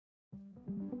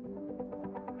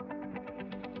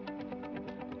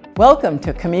Welcome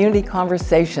to Community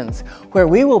Conversations, where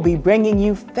we will be bringing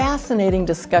you fascinating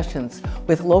discussions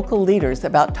with local leaders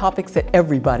about topics that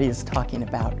everybody is talking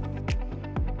about.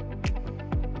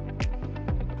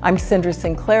 I'm Cindra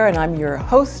Sinclair, and I'm your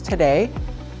host today.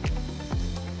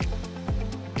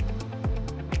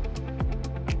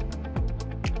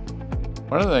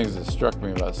 One of the things that struck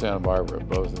me about Santa Barbara,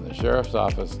 both in the sheriff's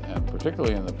office and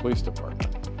particularly in the police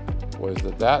department, was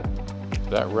that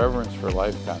reverence for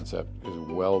life concept is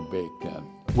well baked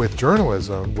in. With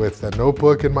journalism, with a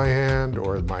notebook in my hand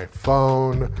or my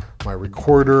phone, my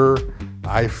recorder,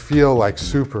 I feel like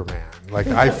Superman. Like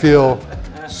I feel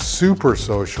super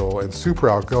social and super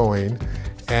outgoing,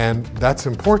 and that's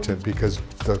important because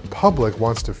the public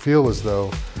wants to feel as though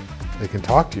they can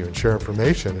talk to you and share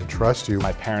information and trust you.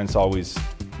 My parents always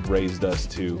raised us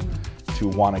to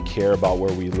want to care about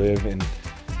where we live,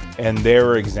 and there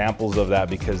were examples of that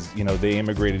because, you know, they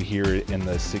immigrated here in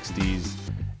the 60s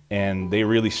and they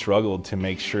really struggled to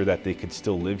make sure that they could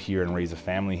still live here and raise a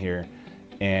family here.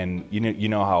 And you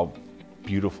know how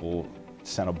beautiful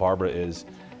Santa Barbara is,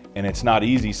 and it's not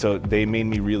easy, so they made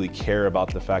me really care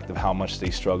about the fact of how much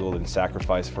they struggled and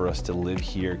sacrificed for us to live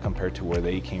here compared to where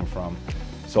they came from.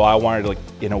 So I wanted to, like,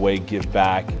 in a way, give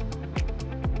back.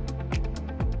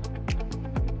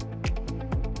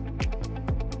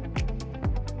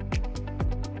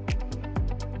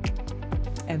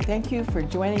 And thank you for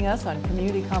joining us on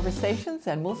Community Conversations,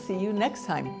 and we'll see you next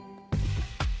time.